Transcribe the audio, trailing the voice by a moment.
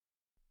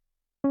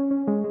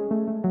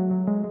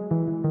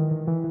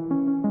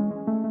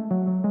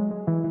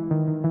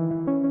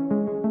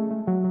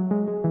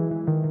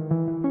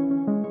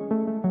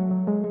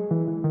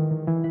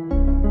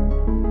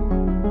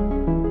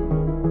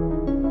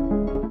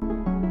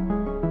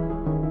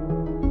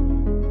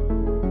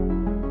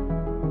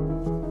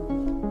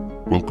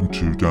Welcome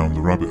to Down the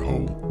Rabbit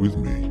Hole with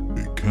me,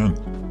 Big Ken.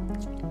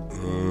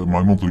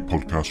 My monthly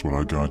podcast where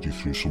I guide you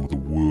through some of the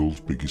world's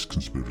biggest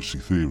conspiracy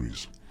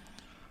theories.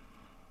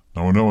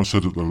 Now, I know I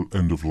said at the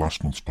end of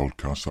last month's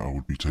podcast that I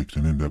would be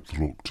taking an in-depth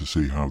look to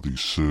see how the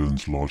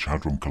CERN's Large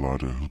Hadron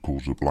Collider has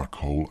caused a black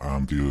hole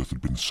and the Earth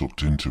had been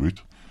sucked into it,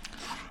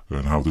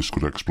 and how this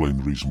could explain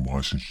the reason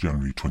why since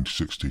January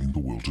 2016 the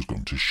world has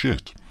gone to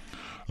shit,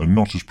 and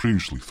not as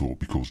previously thought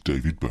because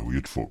David Bowie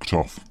had fucked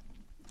off.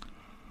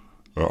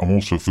 I'm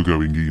also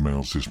forgoing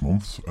emails this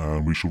month,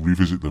 and we shall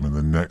revisit them in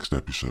the next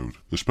episode,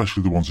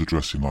 especially the ones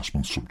addressing last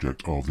month's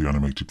subject of the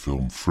animated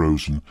film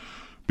Frozen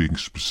being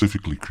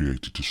specifically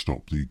created to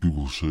stop the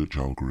Google search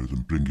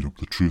algorithm bringing up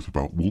the truth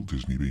about Walt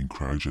Disney being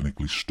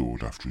cryogenically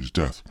stored after his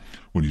death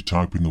when you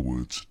type in the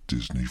words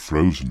Disney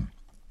Frozen.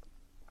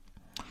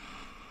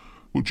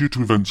 But due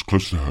to events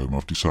close to home,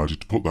 I've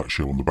decided to put that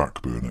show on the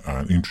back burner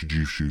and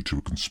introduce you to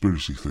a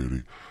conspiracy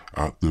theory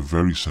at the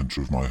very centre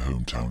of my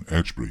hometown,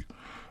 Edgebury,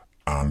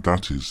 and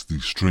that is the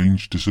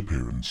strange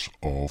disappearance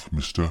of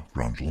Mr.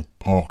 Randall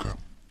Parker.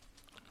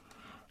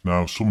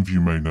 Now, some of you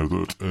may know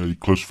that a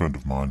close friend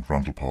of mine,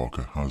 Randall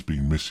Parker, has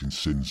been missing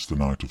since the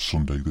night of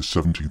Sunday, the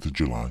 17th of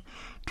July,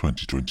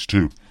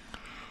 2022.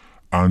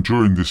 And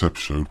during this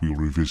episode, we'll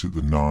revisit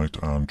the night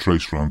and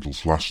trace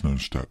Randall's last known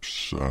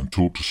steps and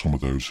talk to some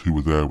of those who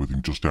were there with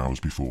him just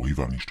hours before he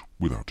vanished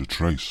without a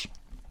trace.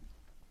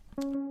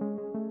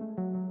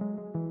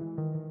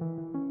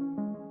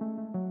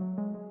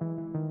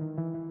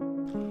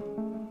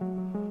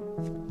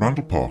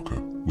 Randall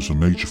Parker was a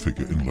major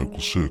figure in local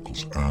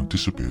circles and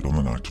disappeared on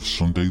the night of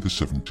Sunday the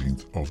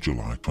 17th of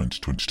July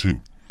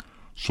 2022,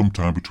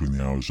 sometime between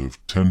the hours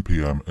of 10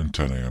 p.m. and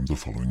 10 a.m. the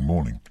following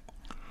morning.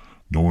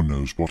 No one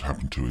knows what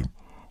happened to him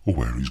or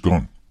where he's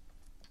gone.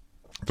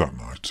 That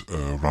night,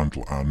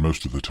 Randall and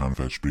most of the town of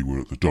Edgebury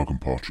were at the Dog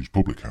and Partridge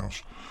public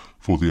house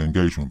for the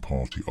engagement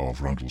party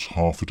of Randall's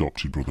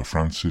half-adopted brother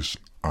Francis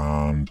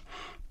and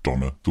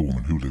Donna, the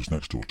woman who lives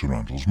next door to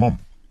Randall's mum.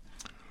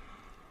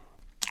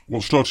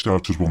 What started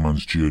out as one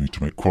man's journey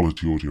to make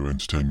quality audio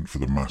entertainment for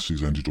the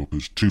masses ended up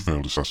as two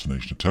failed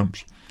assassination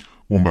attempts,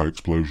 one by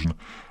explosion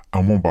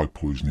and one by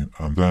poisoning,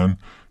 and then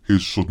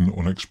his sudden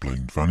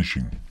unexplained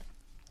vanishing.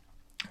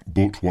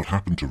 But what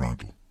happened to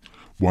Randall?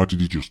 Why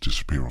did he just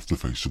disappear off the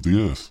face of the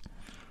earth?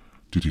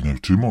 Did he know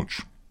too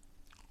much?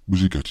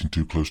 Was he getting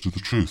too close to the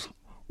truth?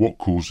 What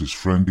caused this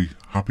friendly,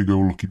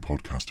 happy-go-lucky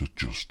podcaster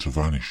just to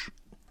vanish?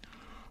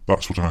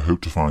 That's what I hope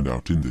to find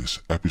out in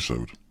this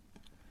episode.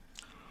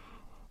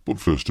 But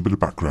first, a bit of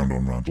background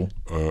on Randall.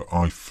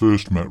 I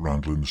first met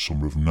Randall in the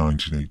summer of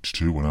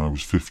 1982 when I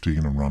was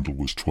 15 and Randall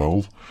was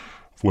 12,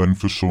 when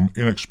for some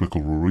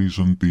inexplicable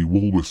reason the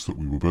Woolworths that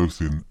we were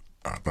both in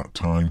at that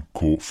time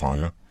caught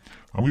fire,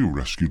 and we were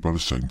rescued by the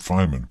same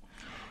firemen.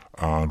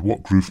 And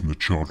what grew from the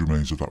charred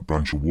remains of that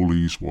branch of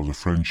Woolies was a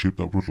friendship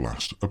that would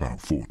last about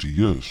 40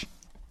 years.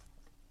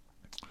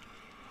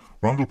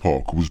 Randall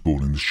Parker was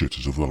born in the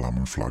shitters of the Lamb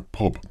and Flag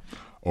pub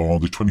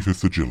on the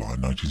 25th of July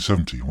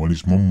 1970, when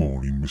his mum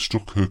Maureen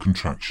mistook her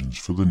contractions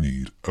for the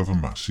need of a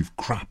massive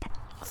crap.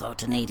 I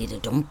thought I needed a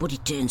dump, but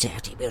it turns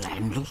out it was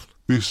Randall.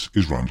 This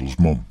is Randall's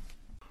mum.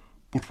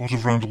 But what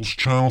of Randall's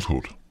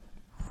childhood?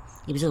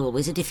 He was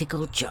always a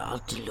difficult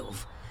child to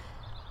love,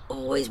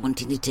 always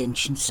wanting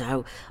attention,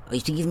 so I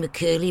used to give him a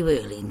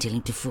curly-whirly and tell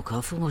him to fuck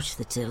off and watch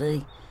the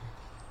telly.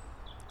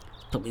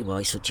 That's probably why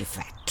he's such a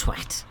fat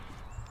twat.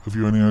 Have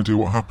you any idea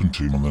what happened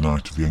to him on the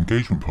night of the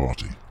engagement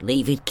party?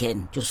 Leave it,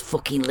 Ken. Just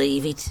fucking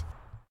leave it.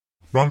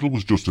 Randall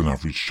was just an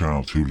average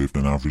child who lived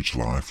an average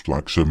life,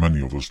 like so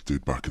many of us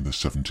did back in the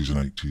 70s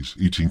and 80s,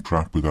 eating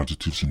crap with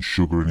additives and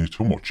sugar in it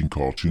and watching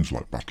cartoons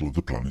like Battle of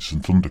the Planets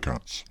and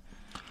Thundercats.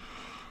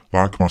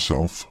 Like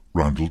myself,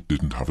 Randall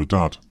didn't have a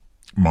dad.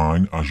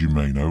 Mine, as you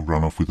may know,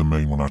 ran off with the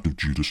main one out of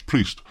Judas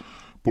Priest,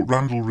 but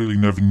Randall really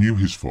never knew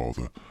his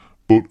father.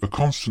 But a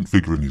constant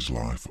figure in his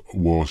life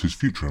was his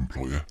future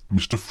employer,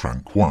 Mr.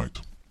 Frank White.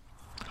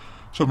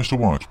 So, Mr.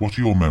 White, what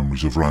are your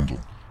memories of Randall?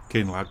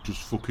 Ken lad,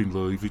 just fucking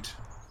leave it.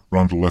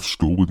 Randall left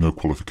school with no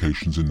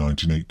qualifications in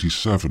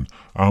 1987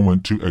 and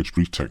went to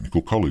Edgebury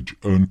Technical College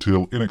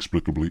until,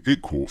 inexplicably,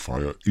 it caught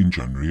fire in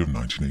January of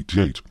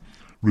 1988,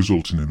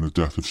 resulting in the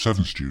death of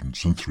 7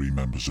 students and 3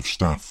 members of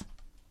staff.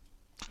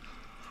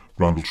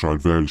 Randall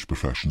tried various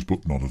professions,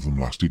 but none of them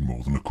lasted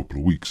more than a couple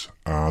of weeks,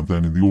 and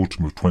then in the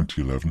autumn of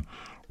 2011,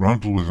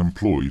 Randall was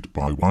employed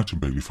by White &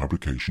 Bailey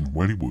Fabrication,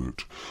 where he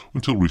worked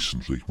until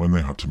recently when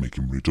they had to make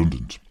him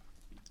redundant.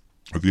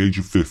 At the age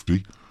of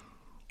 50,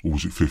 or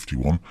was it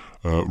 51,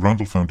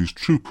 Randall found his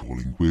true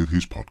calling with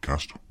his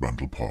podcast,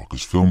 Randall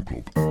Parker's Film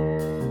Club.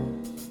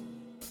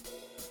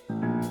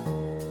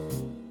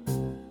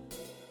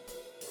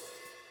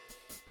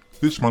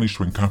 This managed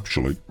to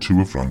encapsulate 2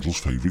 of Randall's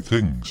favourite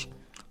things,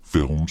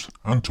 films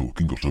and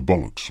talking utter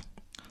bollocks.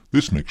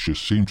 This mixture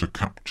seemed to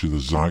capture the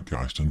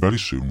zeitgeist, and very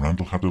soon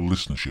Randall had a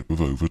listenership of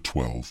over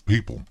 12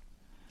 people.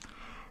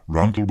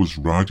 Randall was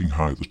riding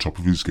high at the top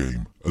of his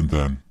game, and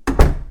then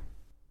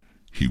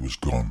he was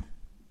gone.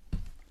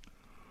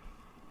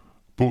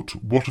 But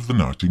what of the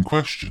night in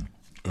question?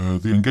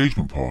 The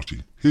engagement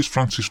party. Here's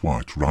Francis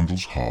White,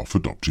 Randall's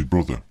half-adopted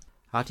brother.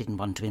 I didn't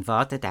want to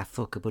invite the daft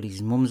fucker, but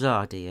his mum's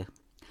idea.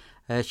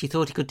 She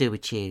thought he could do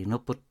with cheering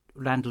up, but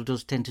Randall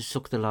does tend to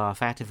suck the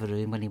laugh out of her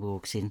room when he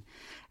walks in,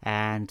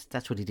 and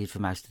that's what he did for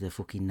most of the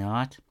fucking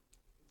night.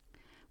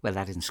 Well,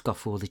 that didn't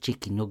scoff all the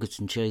chicken nuggets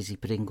and cheesy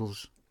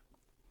Pringles.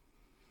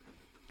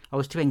 I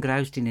was too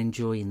engrossed in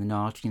enjoying the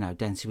night,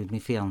 dancing with my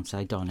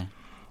fiancée, Donna.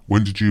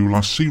 When did you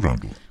last see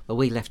Randall? Well,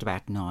 we left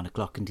about 9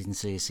 o'clock and didn't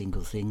see a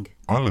single thing.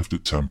 I left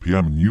at 10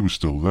 p.m. and you were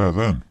still there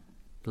then.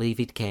 Leave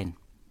it, Ken.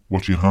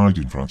 What are you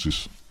hiding,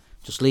 Francis?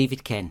 Just leave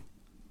it, Ken.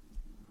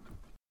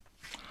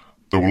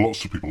 There were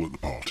lots of people at the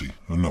party,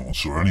 and no one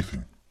saw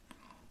anything.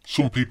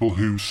 Some people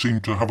who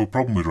seemed to have a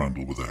problem with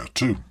Randall were there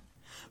too.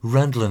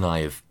 Randall and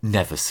I have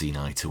never seen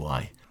eye to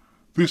eye.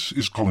 This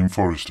is Colin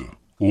Forrester,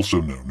 also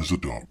known as the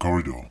Dark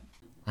Corridor.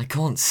 I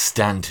can't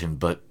stand him,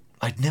 but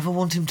I'd never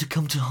want him to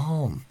come to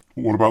harm.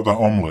 What about that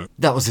omelette?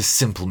 That was a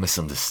simple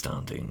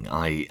misunderstanding.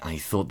 I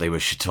thought they were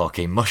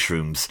shiitake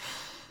mushrooms.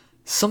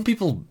 Some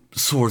people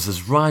saw us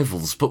as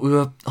rivals, but we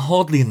were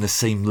hardly in the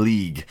same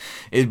league.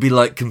 It'd be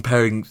like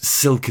comparing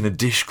silk and a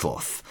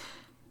dishcloth.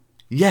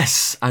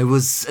 Yes, I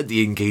was at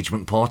the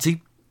engagement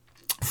party.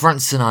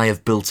 Francis and I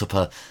have built up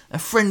a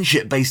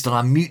friendship based on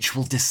our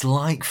mutual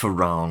dislike for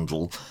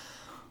Randall.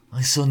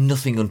 I saw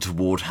nothing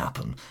untoward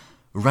happen.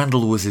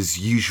 Randall was his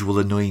usual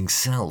annoying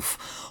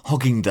self,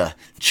 hogging the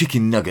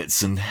chicken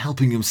nuggets and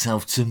helping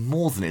himself to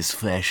more than his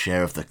fair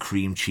share of the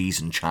cream cheese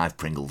and chive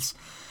Pringles.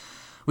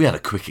 We had a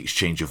quick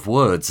exchange of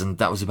words, and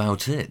that was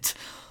about it.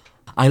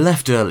 I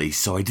left early,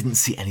 so I didn't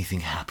see anything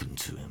happen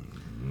to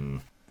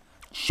him.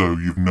 So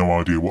you've no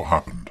idea what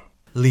happened?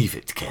 Leave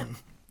it, Ken.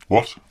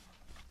 What?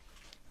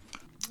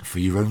 For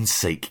your own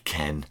sake,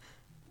 Ken,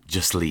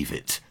 just leave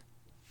it.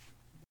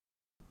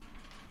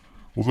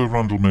 Although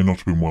Randall may not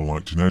have been well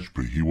liked in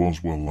Edgebury, he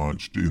was well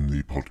liked in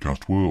the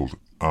podcast world,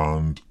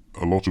 and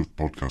a lot of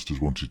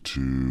podcasters wanted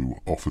to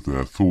offer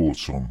their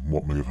thoughts on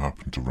what may have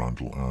happened to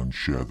Randall and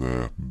share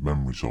their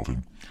memories of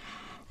him.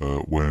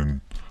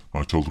 When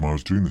I told them I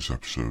was doing this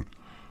episode,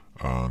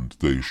 and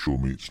they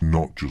assured me it's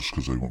not just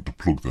because they want to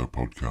plug their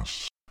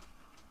podcasts.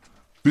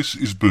 This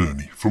is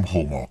Bernie from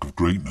Hallmark of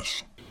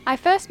Greatness. I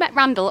first met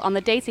Randall on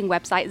the dating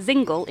website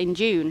Zingle in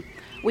June.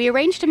 We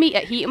arranged to meet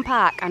at Heaton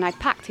Park and I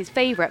packed his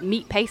favourite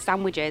meat paste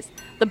sandwiches.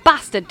 The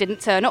bastard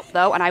didn't turn up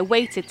though and I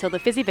waited till the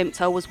fizzy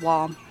Vimto was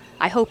warm.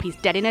 I hope he's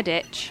dead in a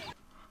ditch.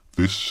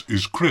 This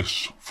is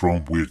Chris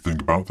from Weird Thing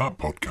About That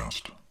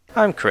podcast.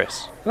 I'm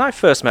Chris, and I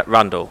first met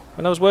Randall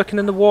when I was working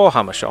in the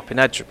Warhammer shop in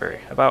Edgebury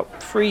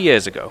about 3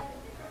 years ago.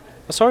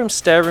 I saw him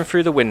staring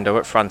through the window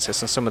at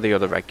Francis and some of the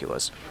other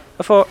regulars.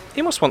 I thought,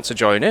 he must want to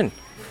join in.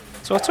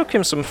 So I took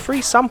him some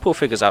free sample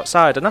figures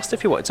outside and asked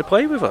if he wanted to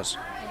play with us.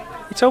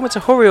 He told me to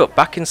hurry up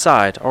back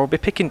inside or I'll be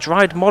picking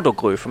dried model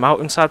glue from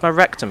out inside my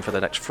rectum for the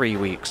next 3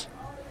 weeks.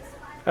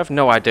 I have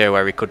no idea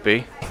where he could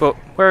be, but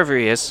wherever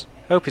he is,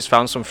 I hope he's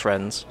found some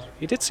friends.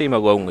 He did seem a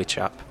lonely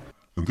chap.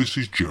 And this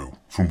is Joe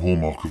from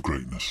Hallmark of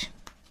Greatness.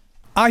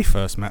 I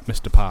first met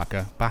Mr.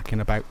 Parker back in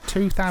about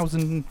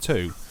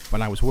 2002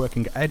 when I was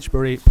working at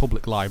Edgebury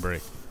Public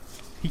Library.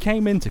 He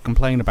came in to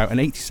complain about an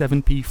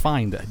 87p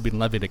fine that had been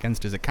levied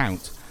against his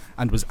account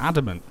and was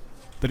adamant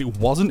that it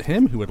wasn't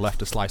him who had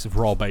left a slice of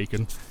raw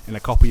bacon in a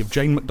copy of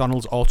Jane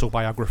McDonald's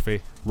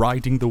autobiography,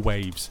 Riding the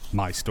Waves,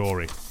 My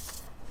Story.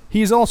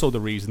 He is also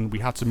the reason we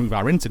had to move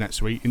our internet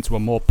suite into a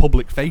more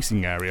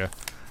public-facing area,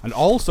 and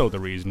also the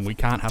reason we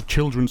can't have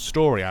Children's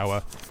Story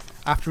Hour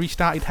after he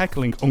started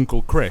heckling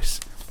Uncle Chris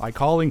by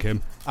calling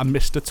him a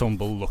Mr.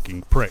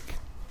 Tumble-looking prick.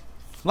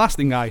 Last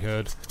thing I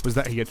heard was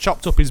that he had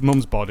chopped up his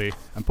mum's body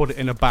and put it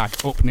in a bag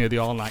up near the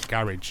all-night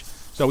garage,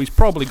 so he's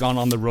probably gone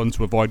on the run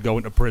to avoid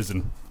going to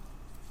prison.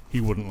 He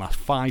wouldn't last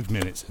 5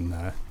 minutes in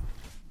there.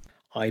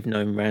 I've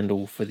known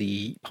Randall for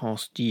the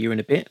past year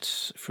and a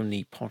bit from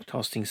the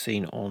podcasting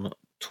scene on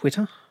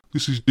Twitter.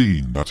 This is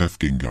Dean, that F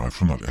King guy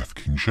from that F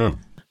King show.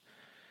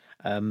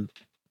 But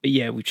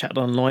yeah, we chatted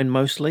online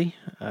mostly.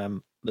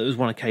 There was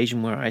one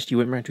occasion where I actually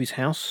went round to his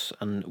house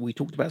and we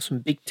talked about some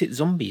big tit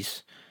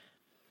zombies.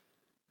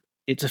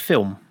 It's a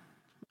film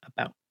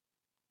about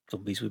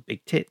zombies with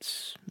big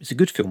tits. It's a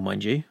good film,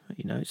 mind you.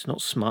 You know, it's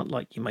not smart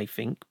like you may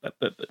think. But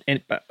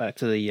back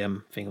to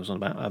the thing I was on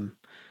about.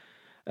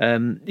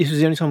 This was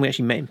the only time we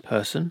actually met in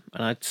person,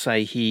 and I'd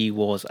say he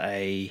was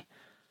a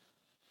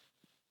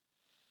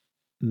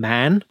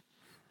man.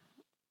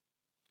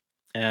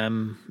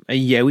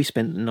 Yeah, we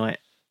spent the night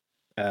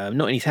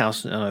not in his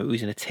house. No, it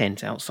was in a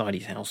tent outside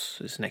his house.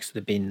 It's next to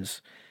the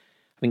bins.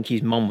 I think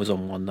his mum was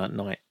on one that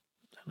night.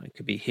 It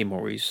could be him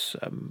or his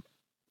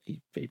he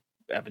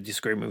have a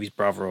disagreement with his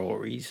brother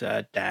or his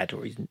dad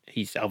or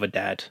his other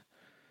dad.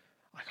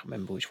 I can't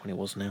remember which one it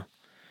was now.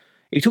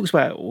 He talks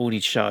about all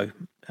his show.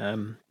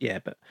 Yeah,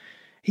 but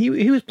he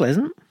was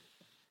pleasant.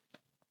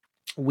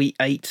 We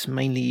ate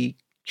mainly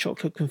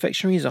chocolate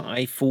confectionaries that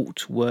I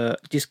thought were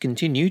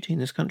discontinued in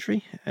this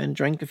country and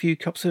drank a few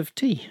cups of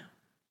tea.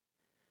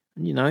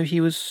 And, you know, he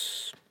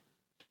was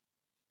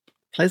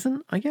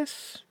pleasant, I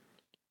guess.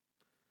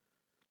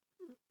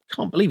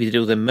 Can't believe he did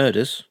all them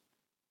murders.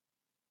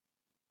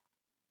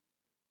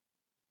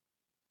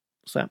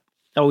 What's that?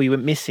 Oh, he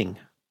went missing.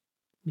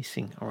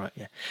 Missing. All right,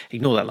 yeah.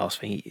 Ignore that last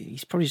thing.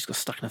 He's probably just got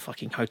stuck in a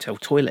fucking hotel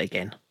toilet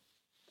again.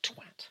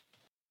 Twat.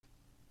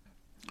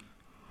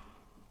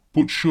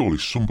 But surely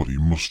somebody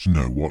must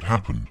know what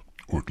happened,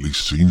 or at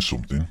least seen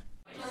something.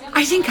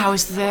 I think I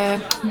was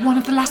one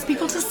of the last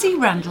people to see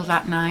Randall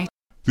that night.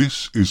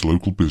 This is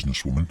local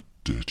businesswoman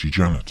Dirty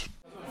Janet.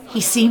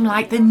 He seemed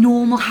like the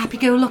normal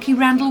happy-go-lucky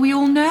Randall we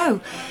all know.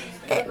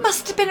 It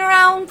must have been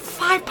around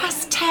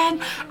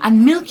 10:05,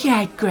 and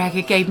Milky-eyed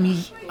Gregor gave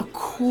me a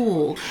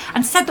call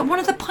and said that one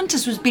of the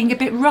punters was being a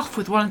bit rough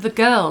with one of the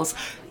girls,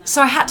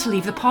 so I had to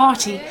leave the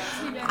party.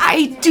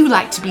 I do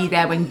like to be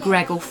there when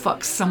Gregor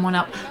fucks someone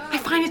up. I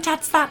find it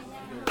adds that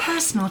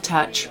personal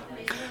touch.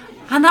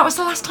 And that was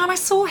the last time I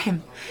saw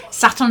him.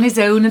 Sat on his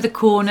own in the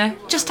corner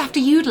just after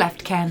you'd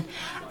left, Ken,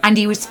 and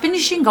he was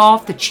finishing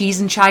off the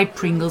cheese and chive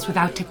Pringles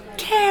without a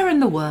care in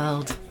the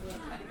world.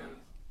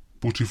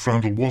 But if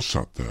Randall was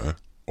sat there,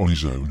 on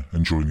his own,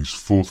 enjoying his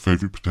fourth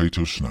favourite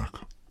potato snack,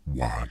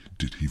 why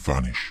did he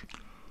vanish?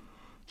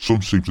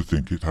 Some seem to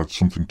think it had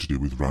something to do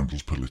with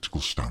Randall's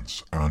political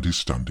stance and his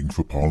standing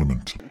for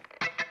Parliament.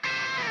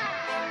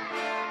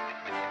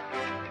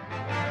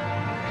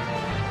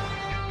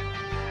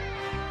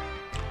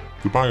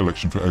 The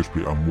by-election for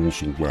Edgebury and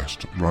Walsall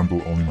West,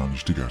 Randall only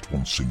managed to get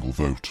one single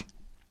vote.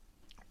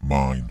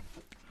 Mine.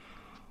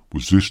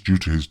 Was this due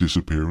to his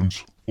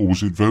disappearance, or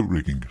was it vote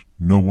rigging?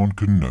 No one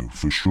can know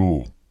for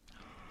sure.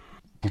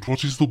 But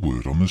what is the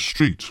word on the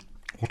street?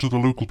 What are the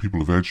local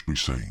people of Edgebury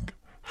saying?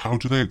 How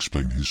do they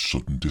explain his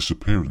sudden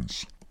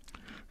disappearance?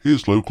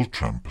 Here's local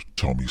tramp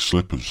Tommy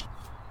Slippers.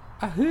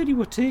 I heard you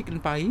were taken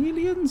by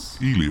aliens.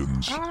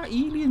 Aliens?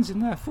 Aliens in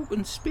their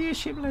fucking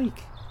spaceship,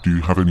 like. Do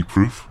you have any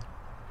proof?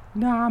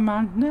 Nah,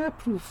 man, no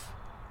proof.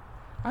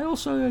 I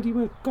also heard you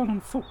were gone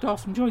and fucked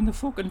off and joined the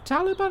fucking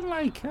Taliban,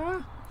 like,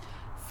 huh?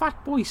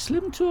 Fat Boy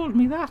Slim told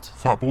me that.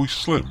 Fat Boy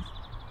Slim?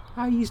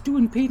 He's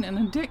doing painting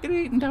and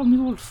decorating down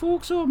the old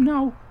folks' home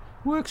now.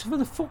 Works for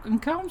the fucking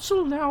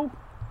council now.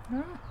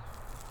 Huh?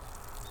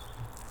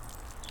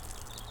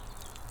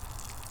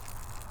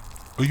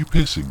 Are you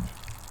pissing?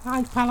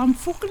 Aye, pal, I'm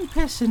fucking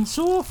pissing,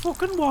 so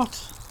fucking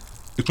what?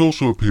 It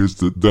also appears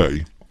that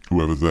they,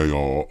 whoever they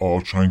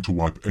are trying to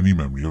wipe any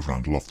memory of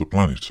Randall off the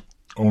planet.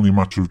 Only a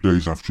matter of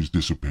days after his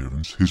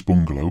disappearance, his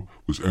bungalow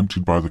was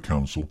emptied by the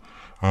council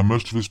and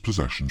most of his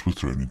possessions were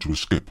thrown into a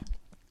skip.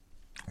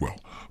 Well,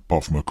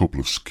 apart from a couple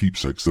of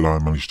keepsakes that I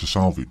managed to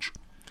salvage.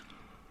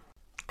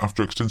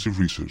 After extensive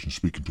research and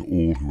speaking to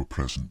all who were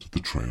present, the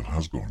trail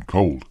has gone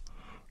cold.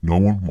 No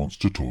one wants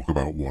to talk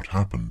about what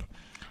happened.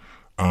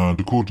 And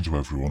according to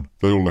everyone,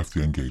 they all left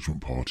the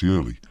engagement party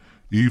early,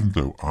 even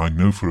though I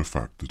know for a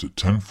fact that at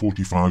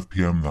 10:45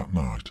 p.m. that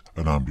night,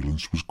 an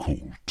ambulance was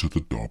called to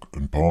the Dog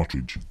and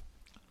Partridge.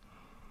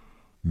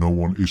 No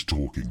one is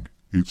talking.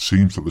 It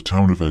seems that the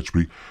town of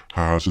Edgebury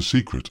has a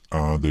secret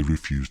and they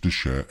refuse to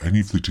share any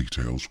of the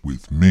details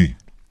with me.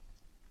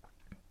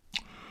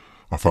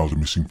 I filed a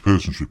missing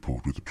persons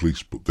report with the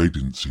police, but they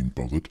didn't seem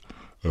bothered.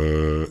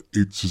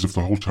 It's as if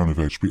the whole town of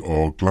Edgebury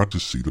are glad to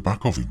see the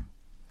back of him.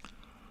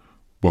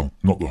 Well,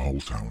 not the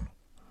whole town.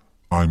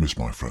 I miss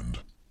my friend.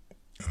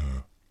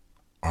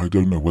 I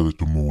don't know whether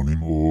to mourn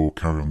him or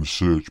carry on the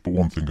search, but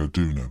one thing I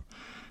do know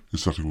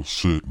is that I will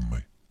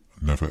certainly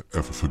never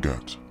ever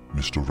forget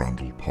Mr.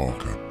 Randall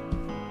Parker.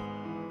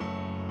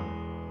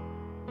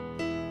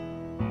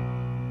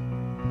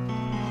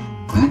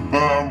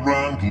 Goodbye,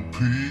 Randall P.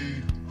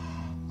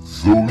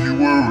 Though you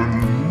were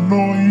an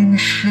annoying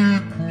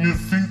shit and your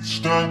feet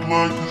stank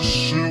like a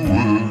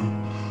sewer,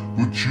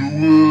 but you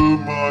were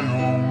my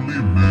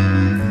only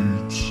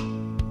mate.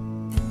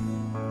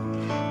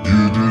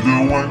 You did a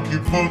wanky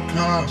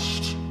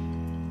podcast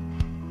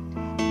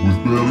with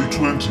barely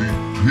 20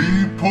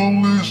 people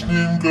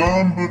listening,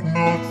 gone but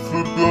not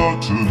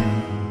forgotten.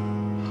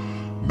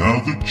 Now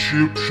the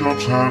chip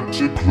shops had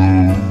to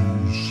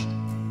close.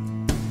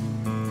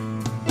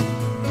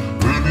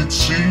 And it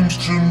seems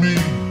to me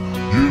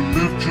you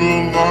lived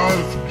your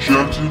life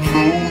chatting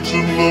loads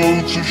and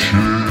loads of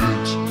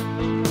shit,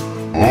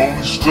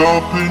 only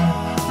stopping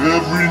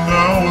every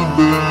now and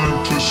then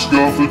to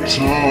scoff a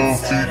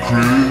toffee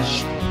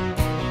crisp.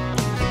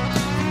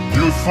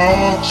 Your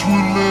farts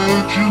were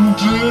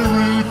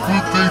legendary,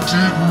 but they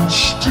didn't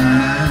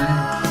stink.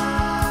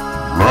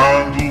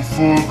 Randall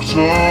fucked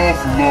off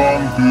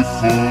long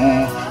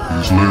before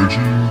his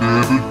legend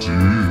ever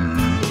did.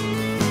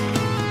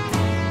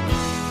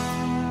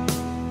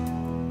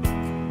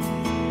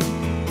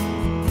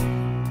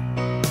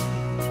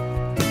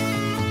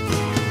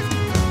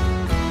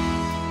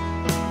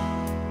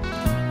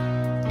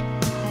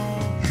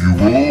 You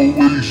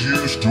always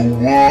used to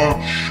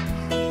watch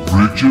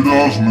Richard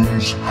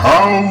Osman's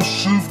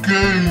House of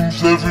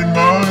Games. Every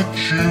night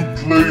you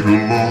played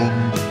along,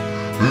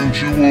 and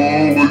you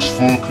always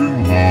fucking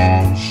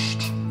lost.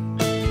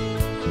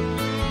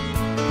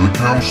 The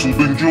council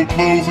binned your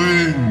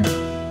clothing.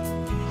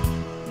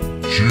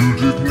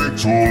 Judith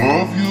nicked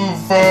all of your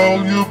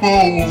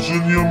valuables,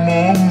 and your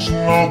mom's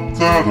not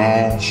that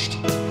arsed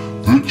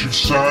that you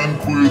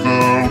sank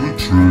without a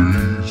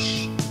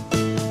trace.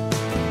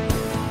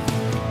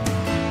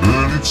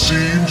 It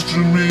seems to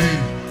me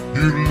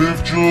you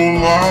lived your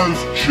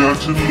life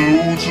chatting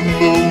loads and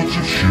loads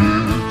of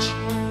shit,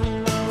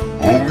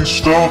 only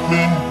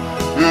stopping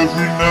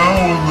every now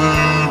and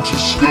then to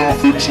scoff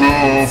at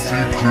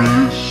toffee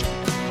crisp.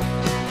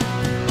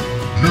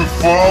 Your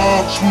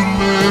farts were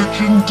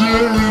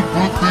legendary,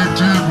 but they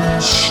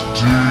didn't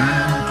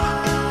stink.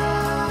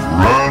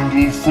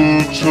 Randall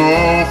fucked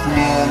off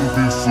long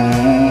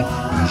before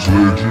his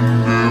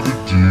legend ever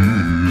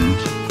did.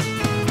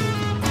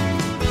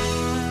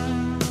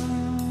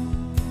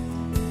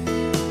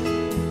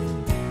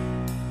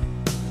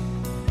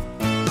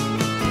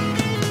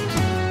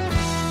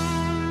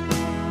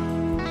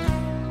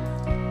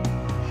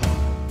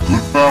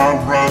 Goodbye,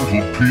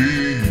 Randall P.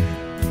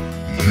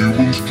 You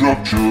once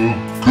dropped your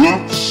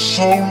guts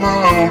so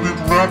loud it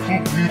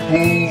rattled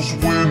people's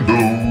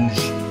windows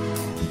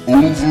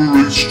over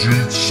 8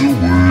 streets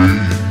away.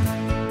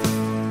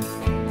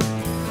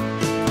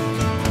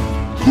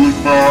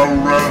 Goodbye,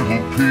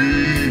 Randall P.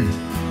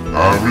 I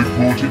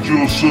reported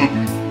your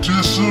sudden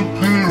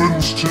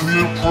disappearance to the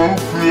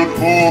appropriate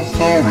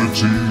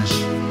authorities,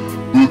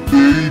 but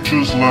they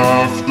just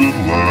laughed and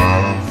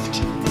laughed.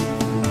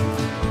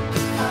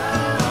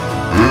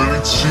 And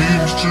it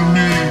seems to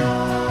me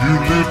you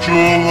lived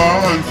your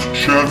life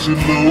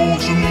chatting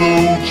loads and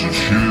loads of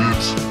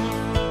shit,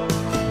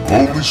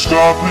 only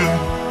stopping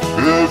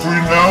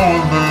every now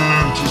and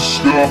then to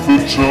scoff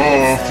at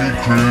toffee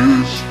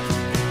crisp.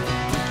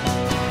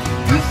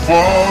 Your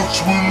farts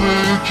were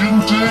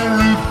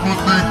legendary, but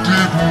they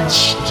didn't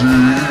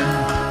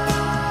stink.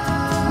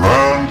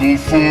 Randall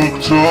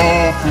fucked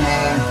off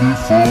long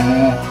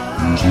before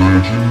his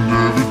legend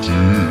ever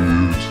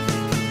did.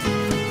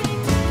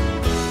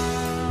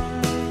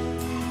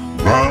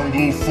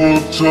 Randall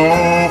fucked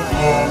off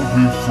long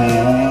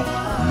before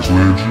his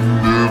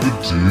legend ever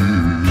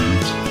did.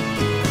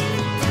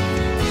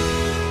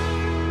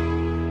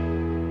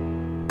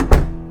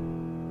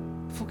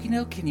 Fucking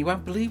hell, Ken, you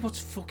won't believe what's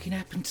fucking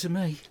happened to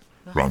me.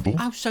 Randall?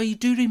 Oh, so you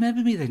do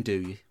remember me then, do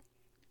you?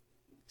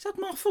 Is that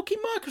my fucking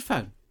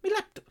microphone? My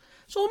laptop?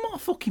 It's all my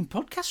fucking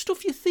podcast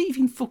stuff, you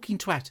thieving fucking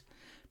twat.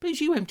 Because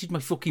you emptied my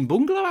fucking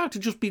bungalow out.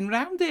 I've just been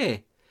round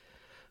there.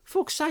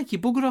 Fuck's sake, you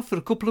bugger off for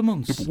a couple of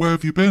months. Yeah, but where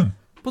have you been?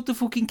 Put the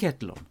fucking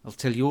kettle on. I'll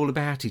tell you all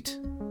about it.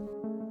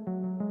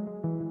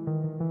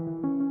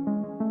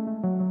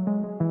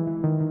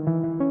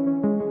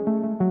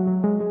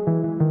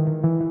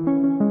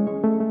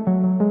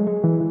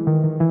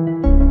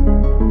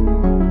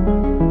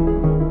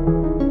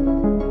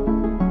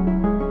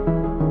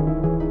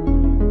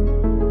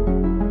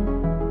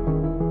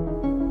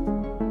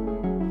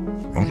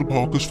 Randall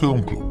Parker's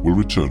Film Club will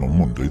return on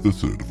Monday the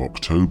 3rd of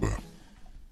October.